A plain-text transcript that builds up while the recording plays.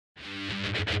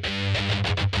Hey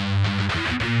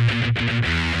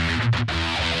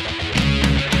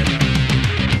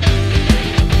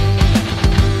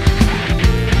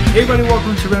everybody,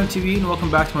 welcome to RemTV and welcome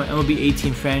back to my MLB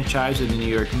 18 franchise with the New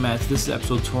York Mets. This is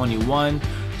episode 21.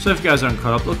 So if you guys aren't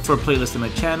caught up, look for a playlist on my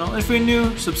channel. And if you're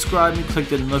new, subscribe and click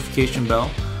the notification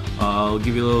bell. I'll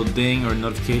give you a little ding or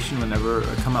notification whenever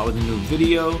I come out with a new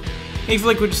video. And if you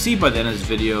like what you see by the end of this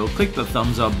video, click the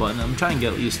thumbs up button. I'm trying to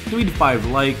get at least 3 to 5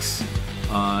 likes.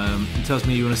 It tells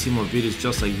me you want to see more videos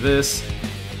just like this.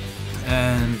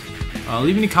 And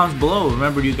leave any comments below.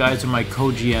 Remember, you guys are my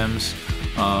co-GMs.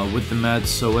 With the Mets,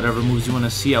 so whatever moves you want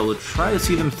to see, I will try to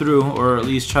see them through, or at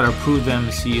least try to approve them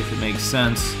and see if it makes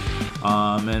sense.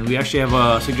 And we actually have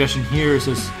a suggestion here. It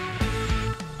says,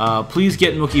 please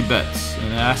get Mookie Betts.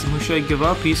 And I asked him who should I give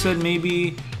up. He said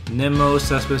maybe Nimmo,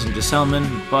 Cespedes, and Gsellman,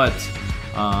 but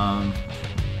I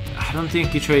don't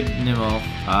think you trade Nimmo.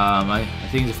 I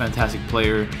think he's a fantastic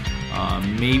player.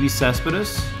 Maybe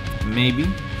Cespedes, maybe.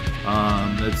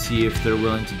 Let's see if they're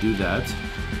willing to do that.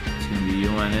 Going to be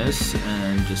Yoenis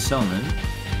and Gsellman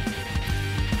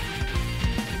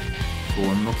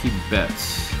for Mookie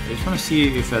Betts. I just want to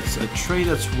see if that's a trade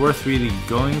that's worth really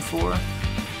going for. What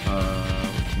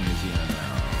team is he on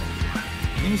now? I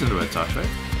think he's on the Red Sox, right?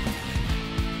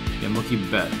 Yeah, Mookie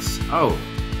Betts. Oh,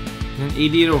 he's an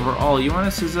 88 overall.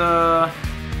 Yoenis is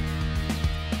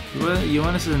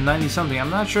a 90 something. I'm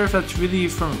not sure if that's really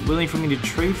willing for me to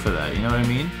trade for that. You know what I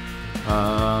mean?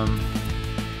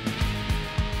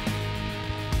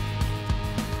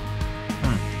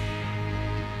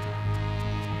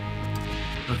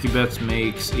 Mookie Betts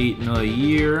makes $8 million a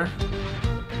year.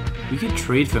 We could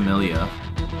trade Familia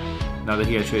now that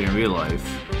he got traded in real life,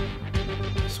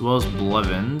 as well as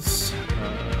Blevins.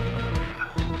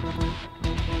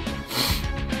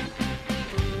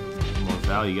 More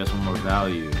value. You guys want more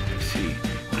value? Let's see.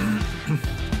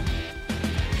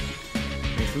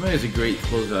 Familia is a great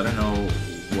closer. I don't know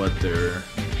what they're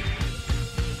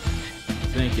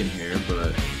thinking here,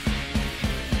 but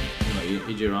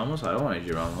AJ Ramos. I don't want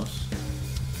AJ Ramos.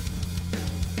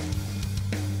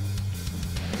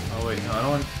 Oh wait, no, I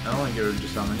don't want to get rid of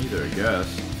Gsellman either, I guess.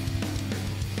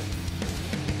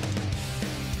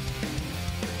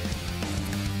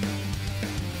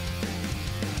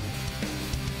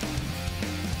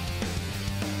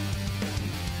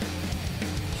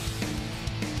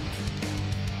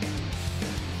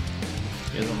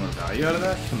 You guys want more value out of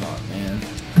that? Come on, man.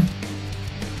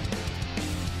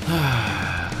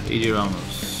 AJ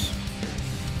Ramos.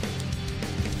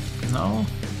 No?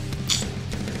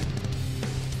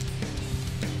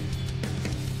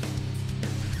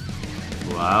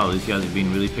 Wow, these guys are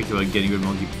being really picky about getting rid of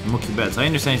Mookie Betts. I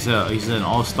understand he's an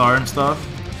all-star and stuff,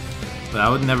 but I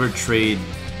would never trade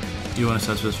Yoenis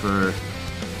Cespedes for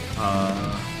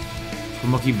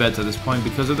Mookie Betts at this point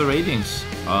because of the ratings.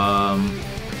 I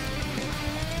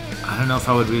don't know if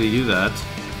I would really do that.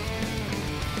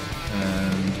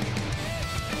 And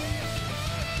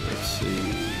let's see.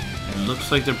 It looks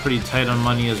like they're pretty tight on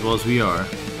money as well as we are,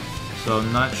 so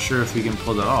I'm not sure if we can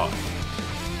pull that off.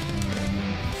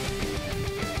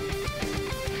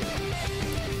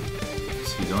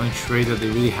 The only trade that they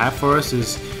really have for us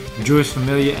is Jewish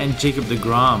Familia and Jacob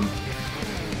DeGrom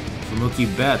for Mookie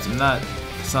Betts.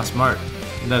 It's not smart.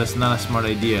 That is not a smart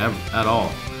idea at all.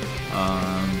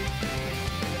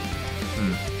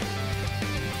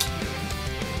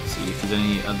 Let's see if there's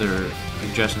any other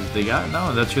suggestions that they got.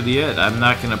 No, that's really it. I'm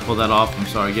not going to pull that off. I'm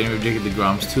sorry. Getting rid of Jacob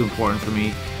DeGrom is too important for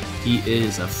me. He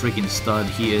is a freaking stud.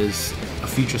 He is a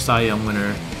future Cy Young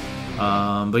winner.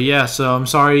 But yeah, so I'm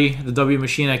sorry, the W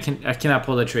machine, I cannot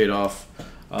pull that trade off.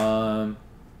 But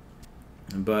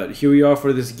here we are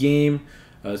for this game.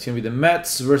 It's gonna be the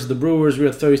Mets versus the Brewers. We're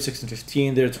at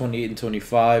 36-15. They're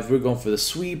 28-25. We're going for the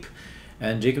sweep,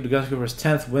 and Jacob DeGrom for his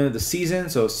 10th win of the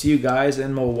season. So see you guys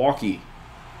in Milwaukee.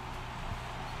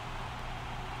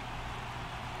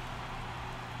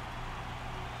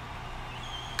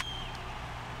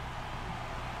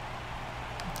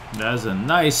 That's a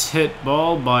nice hit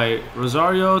ball by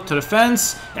Rosario to the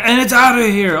fence, and it's out of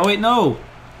here. Oh wait, no.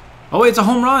 Oh wait, it's a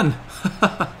home run.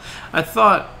 I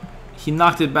thought he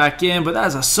knocked it back in, but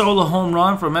that's a solo home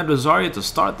run for Matt Rosario to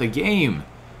start the game.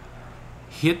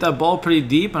 He hit that ball pretty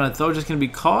deep, and I thought it was just going to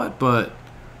be caught, but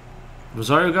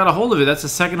Rosario got a hold of it. That's the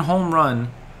second home run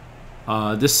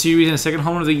this series and the second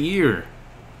home run of the year.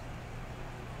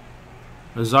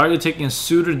 Rosario taking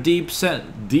Suter deep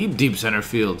center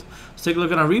field. Let's take a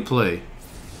look at our replay.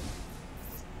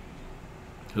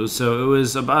 So it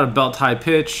was about a belt-high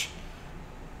pitch.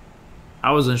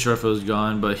 I wasn't sure if it was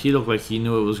gone, but he looked like he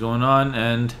knew what was going on,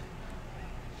 and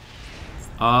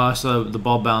So the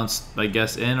ball bounced, I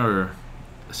guess, in, or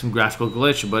some graphical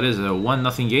glitch, but it is a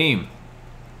 1-0 game.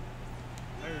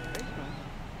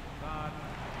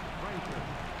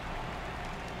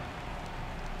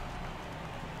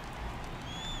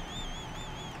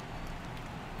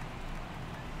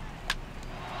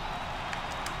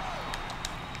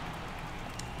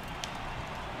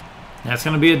 That's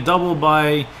going to be a double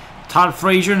by Todd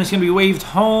Frazier, and it's going to be waved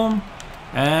home.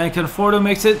 And Conforto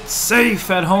makes it safe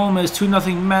at home as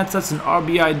 2-0 Mets. That's an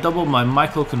RBI double by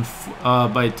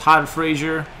by Todd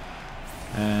Frazier.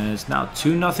 And it's now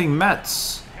 2-0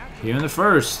 Mets here in the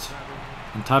first.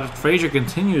 And Todd Frazier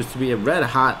continues to be a red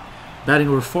hot, batting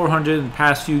over 400 in the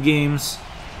past few games.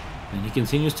 And he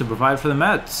continues to provide for the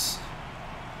Mets.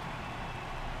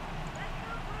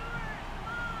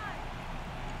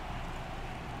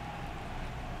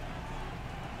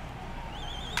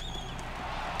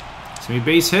 It's going to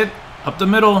be base hit up the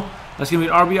middle. That's going to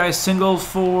be an RBI single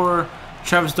for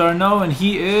Travis d'Arnaud, and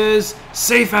he is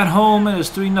safe at home, and it's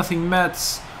 3-0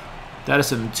 Mets. That is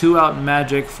some 2-out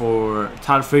magic for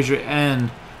Todd Frazier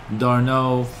and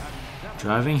d'Arnaud,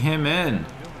 driving him in.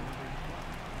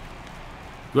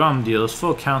 DeGrom deals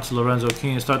full count to Lorenzo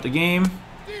Cain to start the game.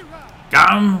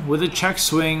 Got him with a check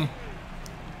swing.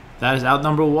 That is out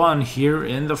number 1 here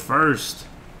in the first.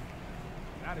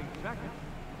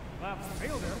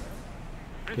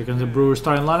 Here comes the Brewers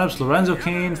starting lineups. Lorenzo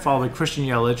Cain, followed by Christian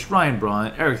Yelich, Ryan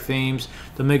Braun, Eric Thames,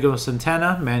 Domingo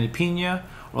Santana, Manny Pena,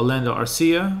 Orlando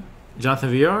Arcia,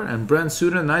 Jonathan Villar, and Brent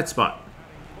Suter in the ninth spot.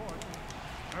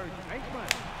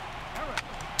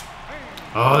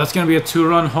 Oh, that's going to be a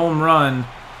 2-run home run.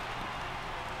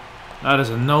 That is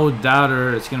a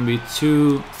no-doubter. It's going to be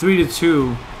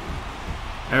 3-2.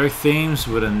 Eric Thames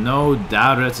with a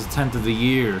no-doubter. That's his 10th of the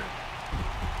year.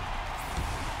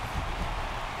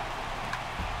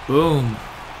 Boom.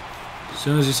 As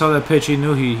soon as he saw that pitch, he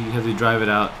knew he had to drive it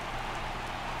out.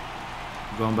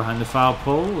 Going behind the foul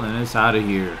pole, and it's out of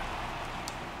here.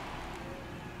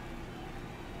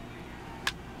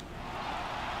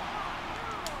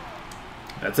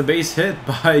 That's a base hit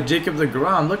by Jacob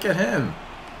DeGrom. Look at him.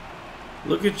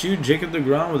 Look at you, Jacob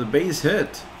DeGrom, with a base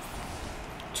hit.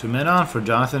 2 men on for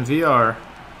Jonathan Villar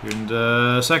here in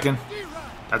the second.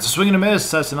 That's a swing and a miss.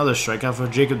 That's another strikeout for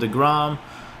Jacob DeGrom.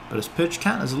 But his pitch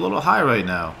count is a little high right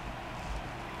now.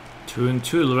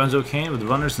 2-2. Lorenzo Cain with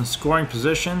runners in scoring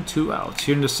position. 2 outs.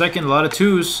 Here in the second, a lot of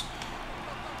 2s.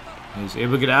 He's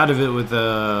able to get out of it with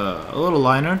a little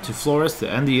liner to Flores to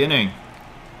end the inning.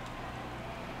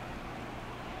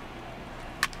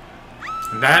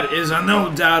 That is a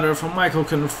no-doubter from Michael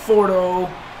Conforto.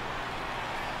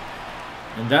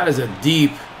 And that is a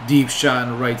deep, deep shot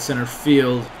in right center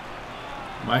field.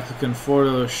 Michael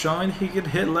Conforto showing he could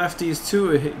hit lefties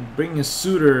too, bringing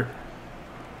Suter.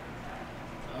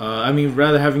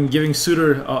 Giving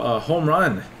Suter a home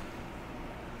run.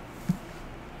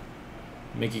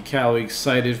 Mickey Callaway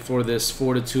excited for this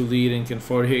 4-2 lead, and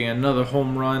Conforto hitting another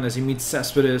home run as he meets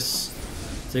Cespedes.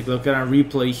 Take a look at our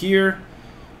replay here.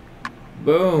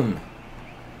 Boom.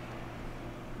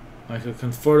 Michael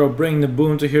Conforto bringing the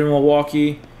boom to here in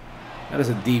Milwaukee. That is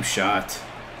a deep shot.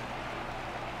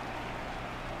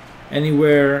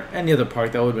 Anywhere, any other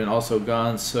park, that would have been also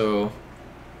gone. So,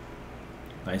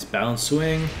 nice balance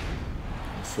swing.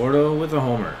 Conforto with a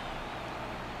homer.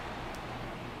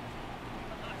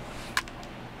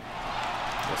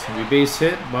 That's going to be base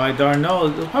hit by d'Arnaud.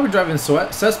 They'll probably driving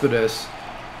Cespedes.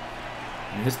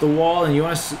 He hits the wall, and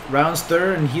Yoenis rounds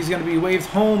third, and he's going to be waved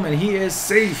home, and he is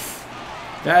safe.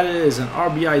 That is an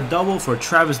RBI double for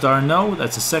Travis d'Arnaud.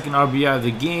 That's the second RBI of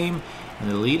the game. And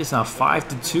the lead is now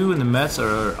 5-2, and the Mets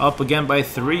are up again by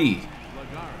 3.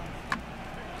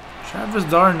 Travis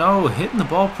d'Arnaud hitting the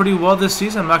ball pretty well this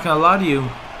season, I'm not going to lie to you.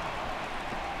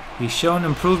 He's shown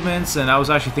improvements, and I was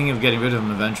actually thinking of getting rid of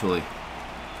him eventually.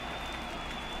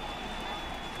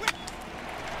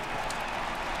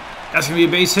 That's going to be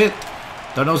a base hit.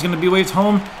 d'Arnaud's going to be waved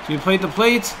home. He's going to play at the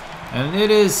plate, and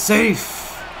it is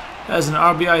safe. That is an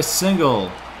RBI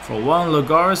single for Juan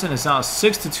Lagarza, it's now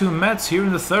 6-2 Mets here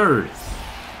in the third.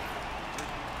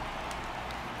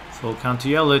 Full count to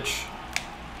Yelich.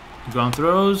 Ground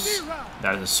throws.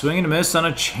 That is a swing and a miss on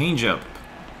a changeup.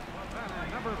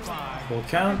 Full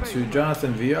count to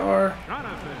Jonathan Villar.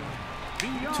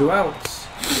 2 outs.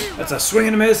 That's a swing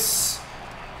and a miss.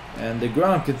 And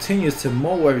DeGrom continues to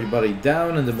mow everybody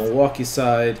down in the Milwaukee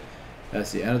side.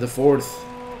 That's the end of the fourth.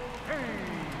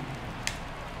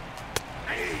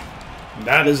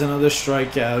 That is another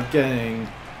strikeout, getting,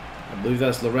 I believe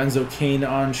that's Lorenzo Cain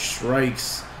on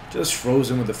strikes. Just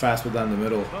frozen with the fastball down the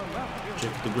middle.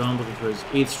 Jacob DeGrom looking for his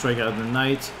 8th strikeout of the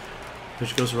night.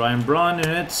 Pitch goes to Ryan Braun, and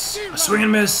it's a swing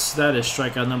and miss. That is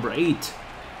strikeout number 8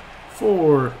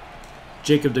 for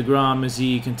Jacob DeGrom as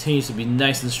he continues to be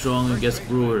nice and strong against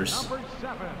Brewers.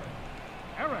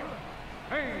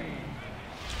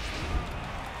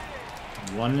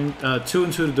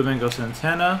 2-2 to Domingo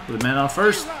Santana with a man on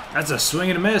first. That's a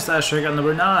swing and a miss. That's strikeout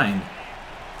number 9.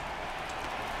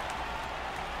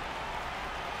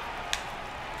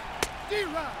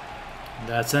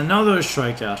 That's another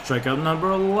strikeout. Strikeout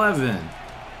number 11.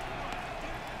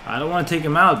 I don't want to take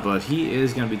him out, but he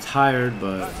is going to be tired,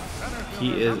 but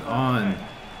he is on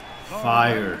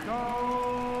fire.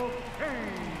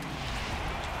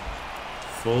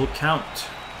 Full count.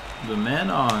 The man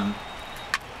on.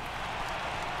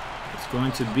 It's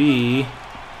going to be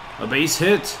a base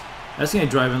hit. That's going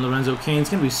to drive in Lorenzo Cain. It's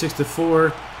going to be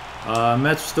 6-4.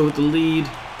 Mets still with the lead.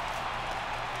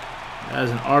 That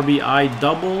is an RBI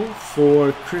double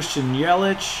for Christian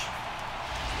Yelich.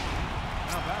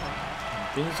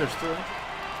 Things are still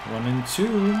 1-2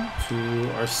 to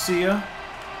Arcia.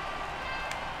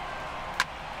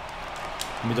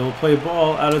 Double play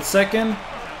ball out at second.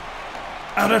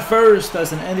 Out at first.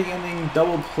 That's an ending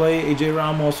double play. AJ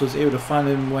Ramos was able to find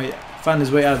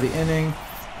his way out of the inning.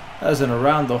 That's an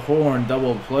around the horn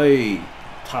double play.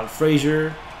 Todd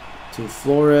Frazier to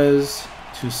Flores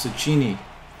to Cecchini.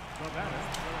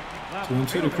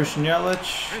 2-2 to Christian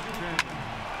Yelich.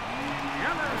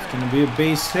 It's going to be a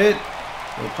base hit.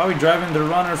 They're probably driving the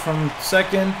runner from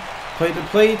second. Plate to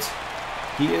plate.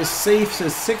 He is safe.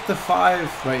 Says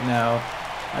 6-5 right now.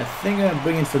 I think I'm going to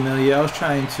bring in Familia. I was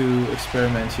trying to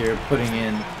experiment here, putting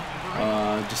in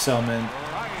Gisselman.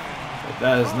 But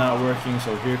that is not working,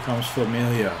 so here comes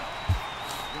Familia.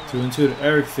 2-2 to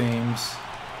Eric Thames.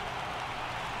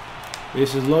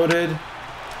 Bases loaded.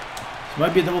 This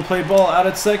might be a double play ball out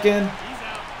at second.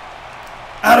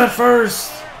 Out at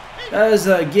first. That is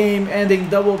a game-ending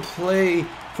double play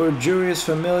for Julius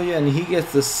Familia, and he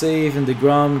gets the save, and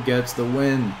DeGrom gets the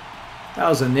win. That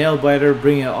was a nail-biter,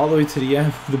 bringing it all the way to the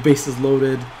end with the bases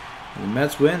loaded. And the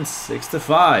Mets win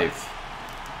 6-5.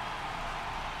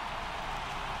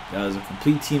 That was a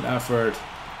complete team effort.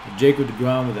 Jacob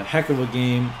DeGrom with a heck of a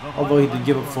game. Although he did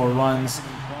give up 4 runs,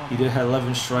 he did have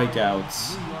 11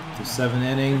 strikeouts to 7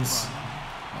 innings.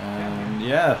 And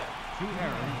yeah.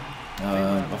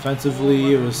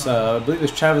 Offensively, it was I believe it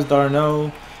was Travis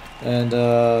d'Arnaud, and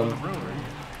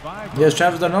yes,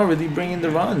 Travis d'Arnaud really bringing the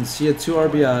runs. He had 2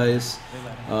 RBIs,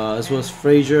 as well as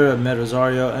Frazier, Med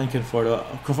Rosario, and Conforto.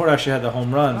 Conforto actually had the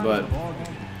home run, but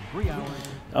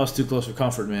that was too close for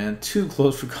comfort, man. Too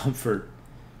close for comfort.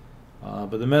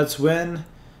 But the Mets win,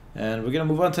 and we're gonna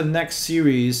move on to the next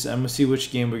series. I'm gonna see which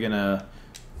game we're going to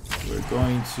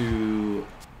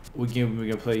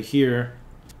play here.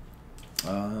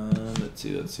 Let's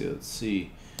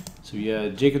see. So yeah,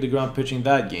 Jacob DeGrom pitching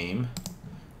that game.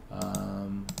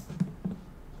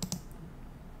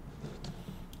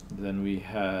 Then we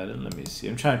had, let me see.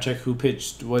 I'm trying to check who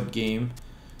pitched what game.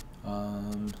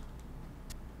 In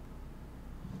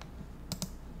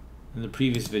the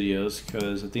previous videos,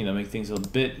 because I think that'll make things a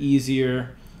bit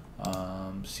easier.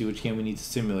 See which game we need to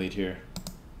simulate here.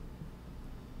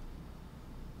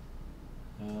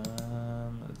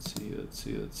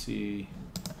 Let's see.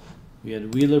 We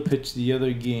had Wheeler pitch the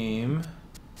other game.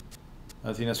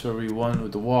 I think that's where we won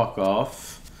with the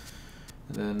walk-off.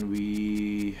 And then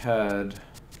we had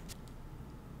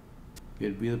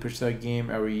Wheeler pitch that game.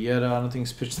 Arrieta, I don't think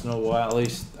he's pitched in a while. At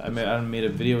least I haven't made a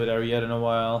video with Arrieta in a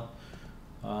while.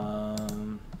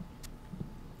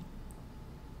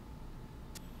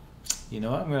 You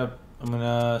know what? I'm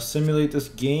gonna simulate this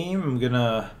game. I'm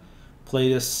gonna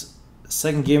play this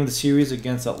second game of the series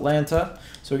against Atlanta.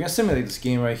 So we're gonna simulate this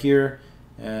game right here,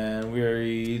 and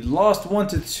we lost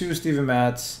 1-2. Steven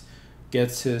Matz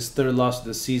gets his 3rd loss of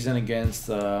the season against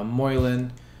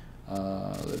Moylan.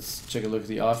 Let's take a look at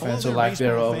the offense, or lack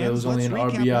thereof. It was only an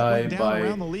RBI by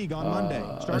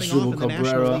Asdrubal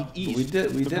Cabrera. We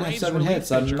did have 7 hits.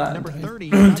 I'm not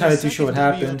entirely too sure what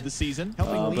happened.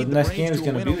 But the next game is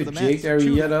going to be with Jake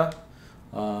Arrieta.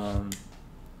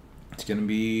 It's going to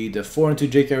be the 4-2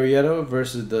 Jake Arrieta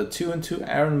versus the 2-2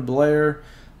 Aaron Blair.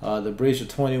 The Braves are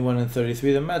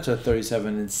 21-33. The Mets are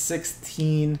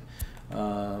 37-16.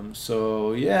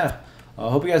 So yeah. I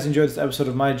hope you guys enjoyed this episode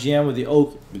of my GM with the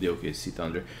OKC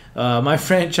Thunder. My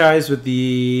franchise with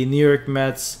the New York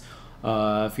Mets.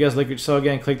 If you guys like what you saw,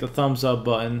 again, click the thumbs up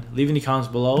button. Leave any comments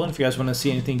below. And if you guys want to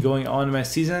see anything going on in my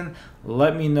season,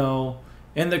 let me know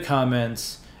in the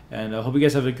comments. And I hope you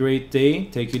guys have a great day.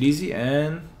 Take it easy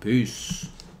and peace.